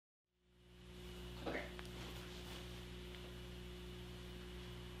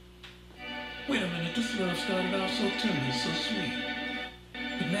This love started out so tender, so sweet.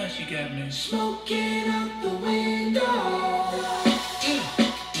 But now she got me smoking out the window.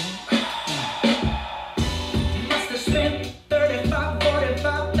 Must have spent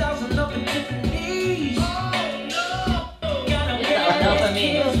 45,000 up in Tiffany's. Oh no! Gotta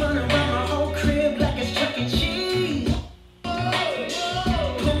pay bills, run around my whole crib like it's Chuck E. Cheese.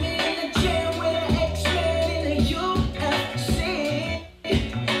 Put me in the jail with an X-Men in the UFC.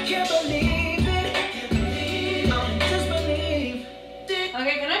 Can't believe it. Just believe.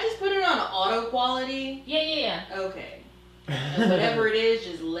 Okay, can I just put it on auto quality? Yeah. Okay. And whatever it is,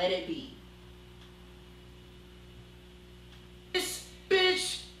 just let it be. This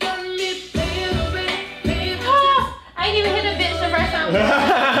bitch got me paying a rent. I ain't even hit a bitch the first time.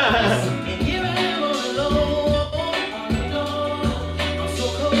 And here I am all alone. I'm so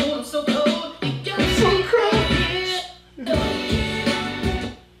cold, I'm so cold. You got me so cold.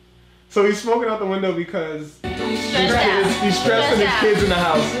 So he's smoking out the window because Stressed out. he's stressing his kids in the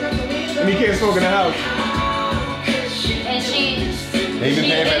house, and he can't smoke in the house. And They've been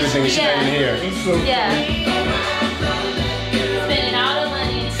paying for everything, and she's not even here. He's so spending all the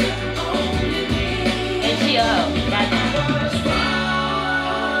money, and she goddamn.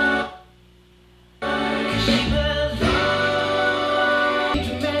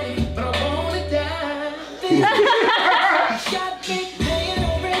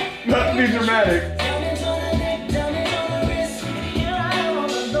 Not to be dramatic.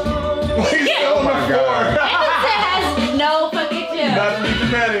 Oh my god. That has no fucking chill. Not to be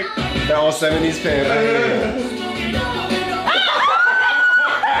dramatic. That old 70s pants right here.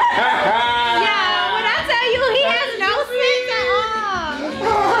 Yeah, when I tell you he has no sense at all.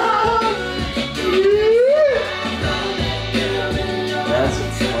 That's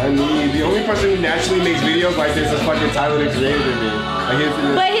funny. The only person who naturally makes videos like this is fucking Tyler, the Creator, to me.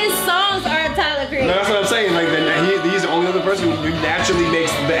 But his songs are Tyler Creator. No, that's what I'm saying. Like, he's the only other person who naturally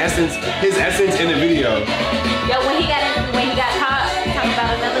makes his essence in the video. Yo, when he got caught talking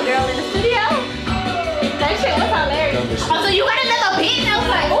about another girl in the studio, that shit was hilarious. Oh, so you got another beat? I was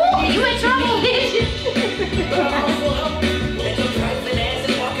like, ooh, you in trouble, bitch.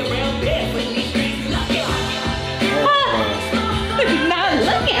 Now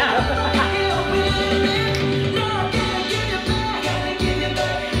look at him.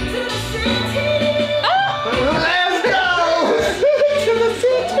 Let's go!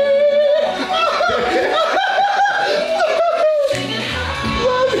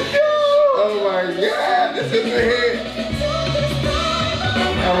 Oh my god, this is a hit.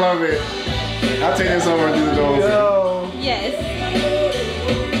 I love it. I'll take this over and do the goals. Yo. Yes.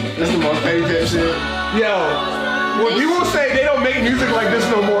 This is the most petty pet shit. Yo. Well, people say they don't make music like this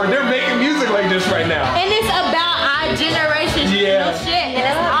no more. They're making music like this right now. And it's about our generation's real shit, and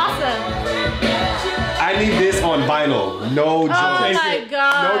it's awesome. I need this on vinyl. No jokes. Oh my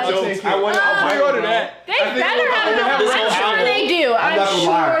god. No jokes. I want it on I'll vinyl, go to bro. that. They better have it on. this I'm whole sure album. they do. I'm not gonna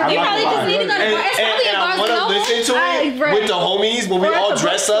lie. I'm You not probably gonna just lie. need to go to it's probably And in I Barnes want to Noble. listen to it with the homies when we Or at all the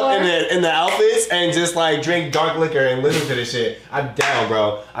dress up bookstore. in the outfits and just like drink dark liquor and listen to this shit. I'm down,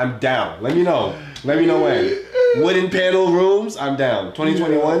 bro. I'm down. Let me know. Let me know when. Wooden panel rooms. I'm down.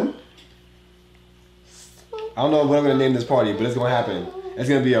 2021. I don't know what I'm gonna name this party, but it's gonna happen. It's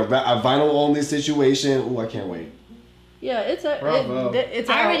gonna be a vinyl only situation. Ooh, I can't wait. Yeah, it's Bravo. it's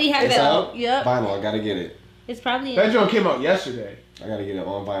I already have It's it. out. Yep. Vinyl. I gotta get it. It's probably That joint came out yesterday. I gotta get it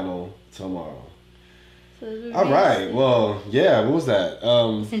on vinyl tomorrow. So it's All right. Well, yeah. What was that?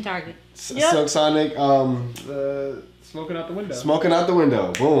 it's in Target. Silk Sonic. Smoking out the window. Smoking out the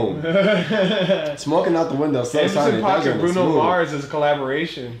window. Boom. Smoking out the window. Silk Anderson Sonic. Paak That and joint is Bruno smooth. Mars is a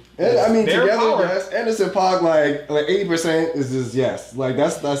collaboration. And, I mean, They're together, power. yes. Anderson Paak, like 80% is just yes. Like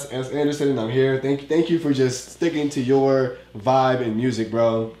that's Anderson, and I'm here. Thank you for just sticking to your vibe and music,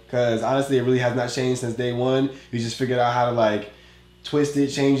 bro. Because honestly, it really has not changed since day one. You just figured out how to like twist it,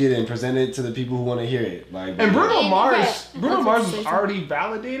 change it, and present it to the people who want to hear it. Like And Bruno Mars Right. was already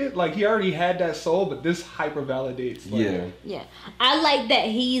validated. Like he already had that soul, but this hyper validates. Like, yeah. Yeah, I like that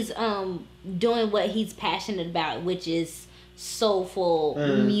he's doing what he's passionate about, which is soulful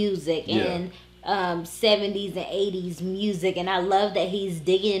music and 70s and 80s music, and I love that he's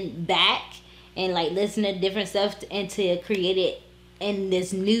digging back and like listening to different stuff and to create it in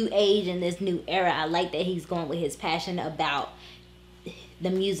this new age and this new era. I like that he's going with his passion about the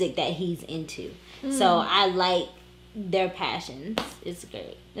music that he's into. So I like their passions. It's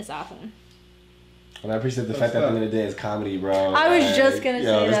great. It's awesome. And I appreciate the fact that at the end of the day it's comedy, bro. I was just gonna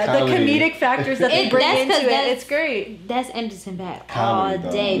say it's that. comedy. The comedic factors that they bring into it, that's- it's great. That's Anderson Paak Comedy, all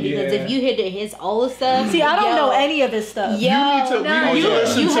though. day because Yeah. if you hear his old stuff, See, I don't yo, know any of his stuff. Yo, No, we need to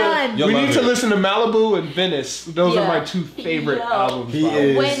listen you to. run. You'll We love need to it. listen to Malibu and Venice. Those Yeah. are my two favorite Yo. albums. He by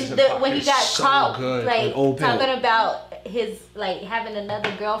is. Anderson when he Paak. got It's so caught good. like An old pimp. talking about his like having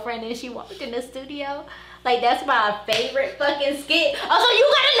another girlfriend and she walked in the studio. Like that's my favorite fucking skit. Oh, so you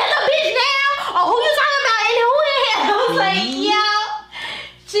got another bitch now? Oh, who you talking about and who in here? I was like, yo,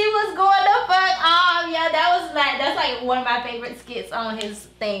 she was going the fuck off. Yeah, that's like one of my favorite skits on his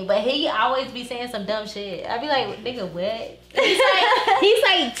thing. But he always be saying some dumb shit. I be like, nigga, what? He's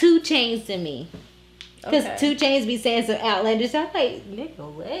like 2 Chainz to me. Because Okay. 2 Chainz be saying some outlandish stuff. I'm like,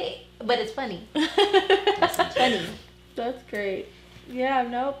 nigga, what? But it's funny. It's funny. That's great. Yeah,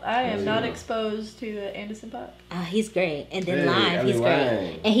 nope. I am not Yeah. exposed to Anderson Paak. He's great. And then Hey, live, he's Ellie great.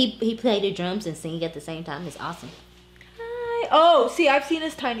 Wang. And he played the drums and sing at the same time. It's awesome. Hi. Oh, see, I've seen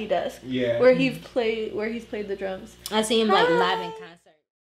his Tiny Desk Yeah. where he's played the drums. I see him like live in concert.